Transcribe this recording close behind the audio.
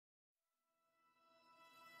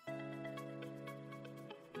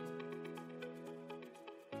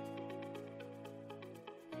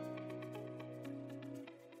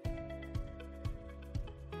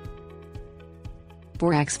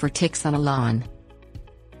Borax for ticks on a lawn.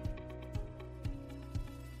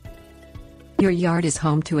 Your yard is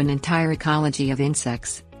home to an entire ecology of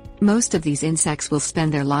insects. Most of these insects will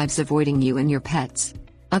spend their lives avoiding you and your pets.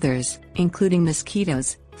 Others, including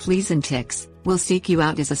mosquitoes, fleas and ticks, will seek you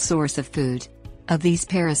out as a source of food. Of these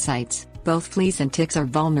parasites, both fleas and ticks are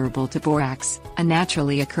vulnerable to borax, a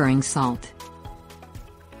naturally occurring salt.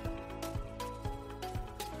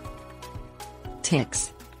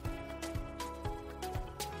 Ticks.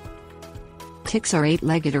 Ticks are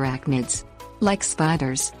eight-legged arachnids. Like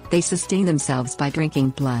spiders, they sustain themselves by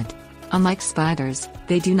drinking blood. Unlike spiders,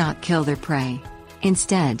 they do not kill their prey.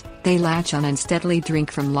 Instead, they latch on and steadily drink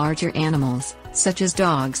from larger animals, such as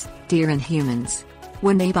dogs, deer and humans.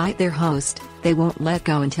 When they bite their host, they won't let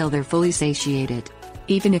go until they're fully satiated.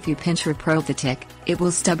 Even if you pinch or probe the tick, it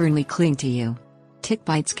will stubbornly cling to you. Tick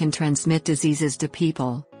bites can transmit diseases to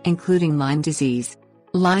people, including Lyme disease.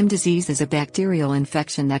 Lyme disease is a bacterial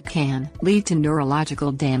infection that can lead to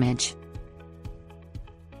neurological damage.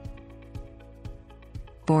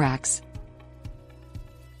 Borax.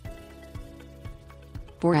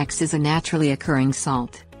 Borax is a naturally occurring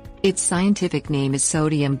salt. Its scientific name is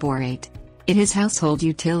sodium borate. It has household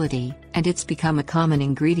utility, and it's become a common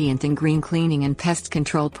ingredient in green cleaning and pest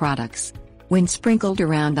control products. When sprinkled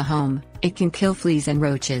around the home, it can kill fleas and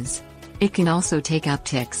roaches. It can also take out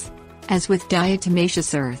ticks. As with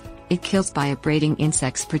diatomaceous earth, it kills by abrading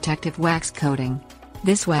insects' protective wax coating.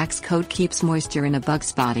 This wax coat keeps moisture in a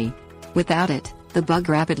bug's body. Without it, the bug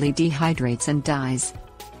rapidly dehydrates and dies.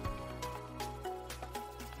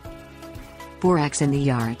 Borax in the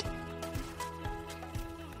yard.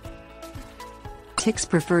 Ticks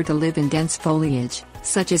prefer to live in dense foliage,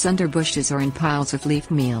 such as under bushes or in piles of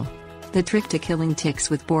leaf meal. The trick to killing ticks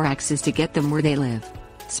with borax is to get them where they live.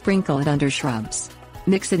 Sprinkle it under shrubs.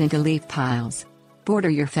 Mix it into leaf piles. Border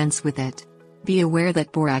your fence with it. Be aware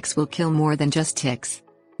that borax will kill more than just ticks.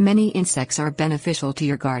 Many insects are beneficial to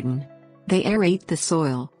your garden. They aerate the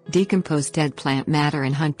soil, decompose dead plant matter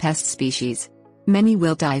and hunt pest species. Many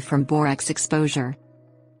will die from borax exposure.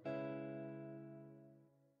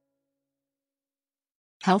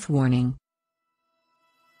 Health warning.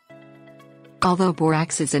 Although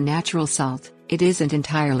borax is a natural salt, it isn't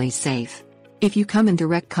entirely safe. If you come in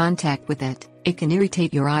direct contact with it, it can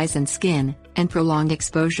irritate your eyes and skin, and prolonged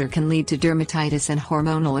exposure can lead to dermatitis and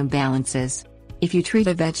hormonal imbalances. If you treat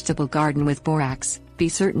a vegetable garden with borax, be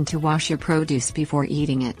certain to wash your produce before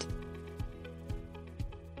eating it.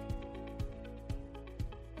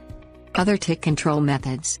 Other tick control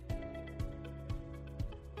methods.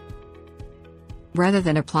 Rather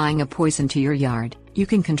than applying a poison to your yard, you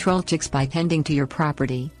can control ticks by tending to your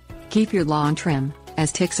property. Keep your lawn trim,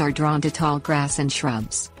 as ticks are drawn to tall grass and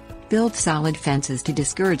shrubs. Build solid fences to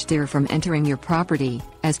discourage deer from entering your property,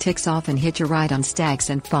 as ticks often hitch a ride on stags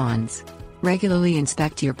and fawns. Regularly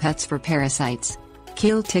inspect your pets for parasites.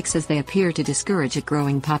 Kill ticks as they appear to discourage a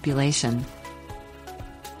growing population.